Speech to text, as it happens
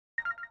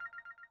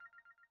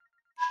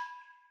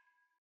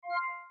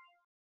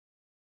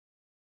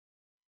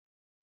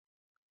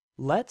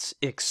Let's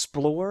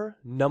explore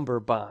number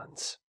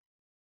bonds.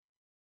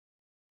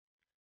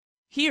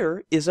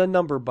 Here is a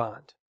number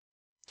bond.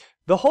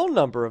 The whole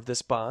number of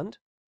this bond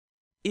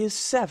is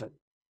 7.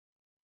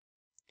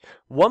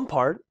 One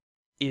part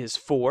is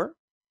 4,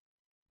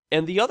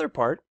 and the other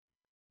part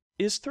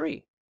is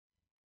 3.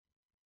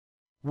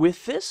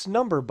 With this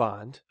number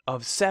bond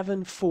of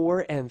 7,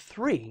 4, and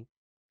 3,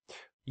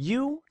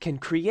 you can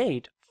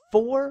create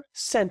 4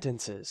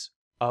 sentences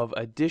of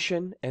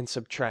addition and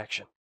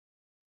subtraction.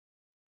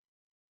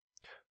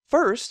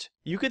 First,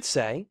 you could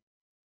say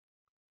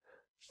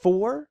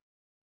 4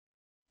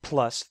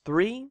 plus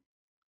 3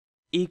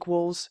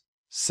 equals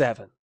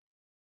 7.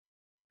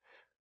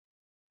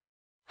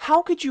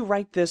 How could you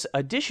write this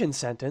addition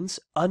sentence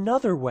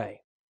another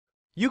way?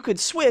 You could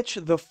switch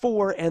the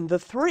 4 and the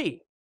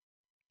 3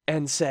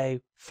 and say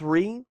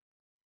 3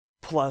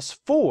 plus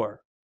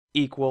 4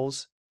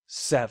 equals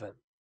 7.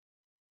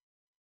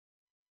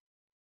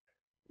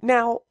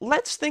 Now,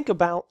 let's think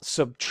about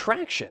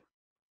subtraction.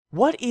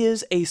 What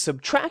is a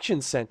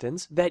subtraction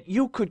sentence that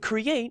you could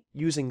create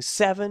using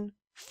 7,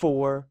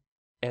 4,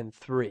 and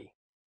 3?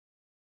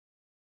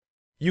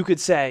 You could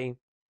say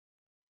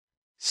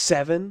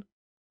 7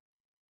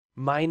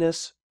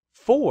 minus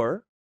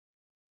 4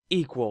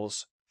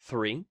 equals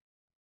 3.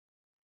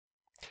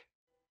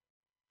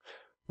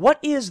 What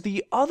is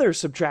the other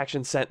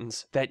subtraction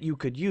sentence that you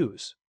could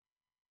use?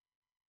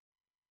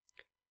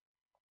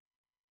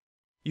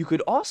 You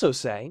could also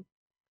say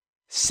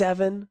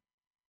 7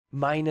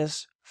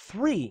 minus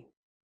 3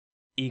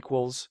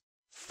 equals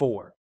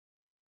 4.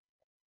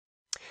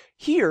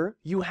 Here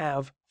you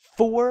have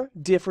 4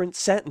 different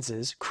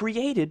sentences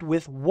created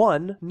with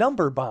one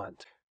number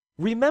bond.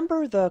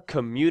 Remember the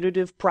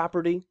commutative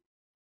property?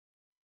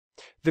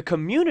 The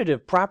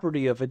commutative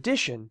property of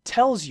addition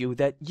tells you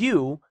that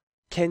you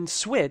can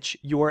switch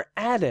your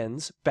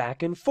addends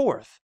back and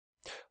forth.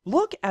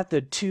 Look at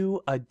the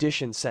 2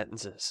 addition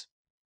sentences.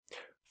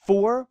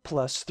 4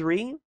 plus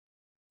 3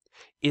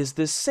 is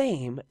the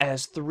same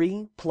as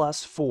 3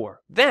 plus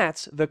 4.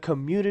 That's the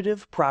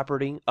commutative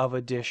property of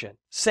addition,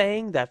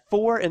 saying that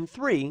 4 and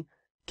 3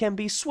 can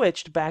be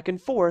switched back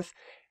and forth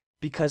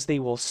because they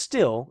will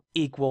still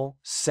equal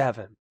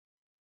 7.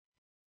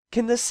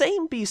 Can the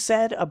same be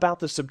said about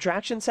the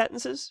subtraction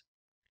sentences?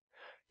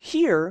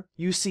 Here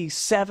you see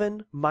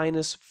 7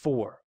 minus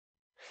 4.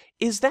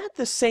 Is that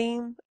the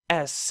same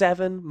as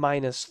 7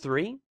 minus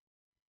 3?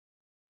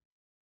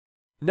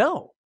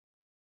 No.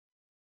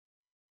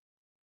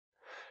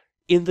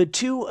 In the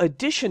 2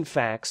 addition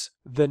facts,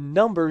 the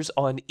numbers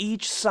on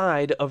each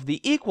side of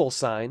the equal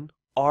sign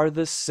are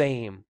the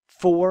same,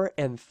 4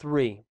 and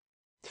 3.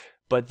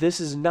 But this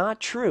is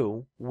not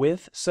true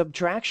with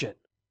subtraction,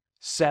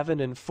 7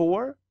 and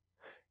 4,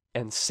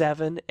 and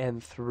 7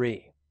 and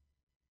 3.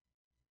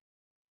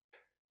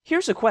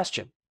 Here's a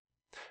question.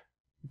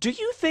 Do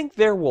you think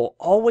there will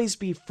always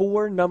be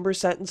 4 number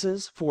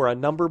sentences for a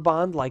number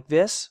bond like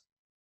this?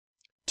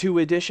 2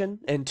 addition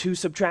and 2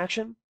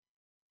 subtraction?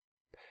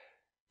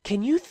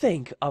 Can you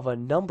think of a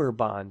number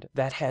bond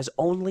that has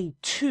only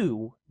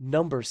 2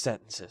 number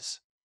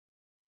sentences?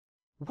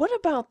 What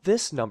about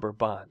this number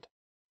bond?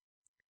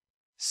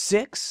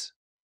 6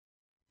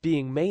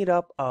 being made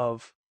up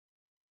of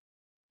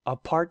a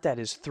part that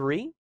is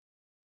 3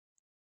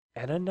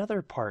 and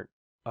another part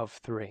of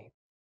 3.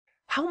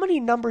 How many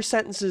number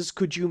sentences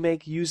could you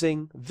make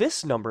using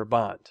this number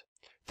bond?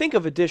 Think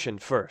of addition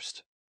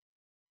first.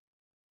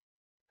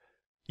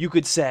 You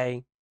could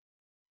say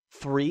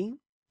 3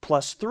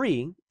 plus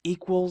 3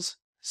 equals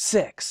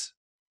 6.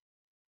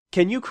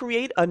 Can you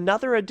create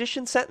another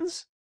addition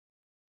sentence?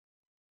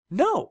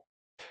 No.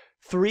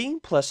 3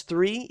 plus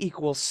 3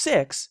 equals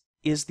 6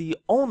 is the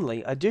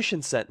only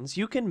addition sentence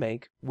you can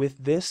make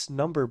with this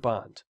number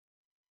bond.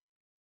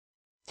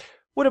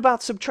 What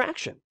about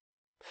subtraction?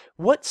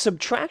 What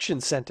subtraction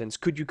sentence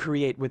could you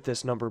create with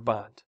this number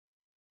bond?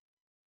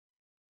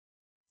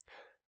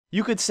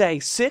 You could say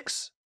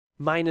 6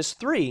 minus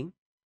 3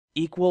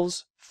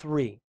 equals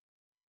 3.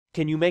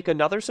 Can you make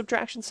another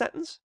subtraction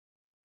sentence?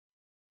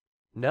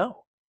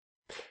 No.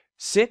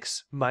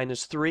 6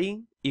 minus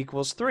 3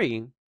 equals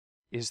 3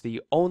 is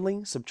the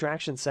only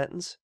subtraction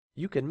sentence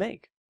you can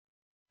make.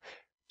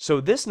 So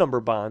this number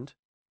bond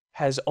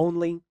has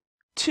only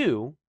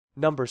 2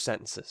 number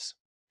sentences.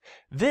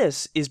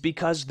 This is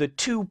because the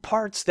 2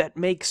 parts that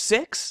make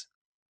 6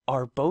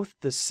 are both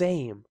the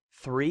same,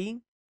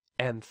 3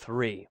 and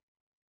 3.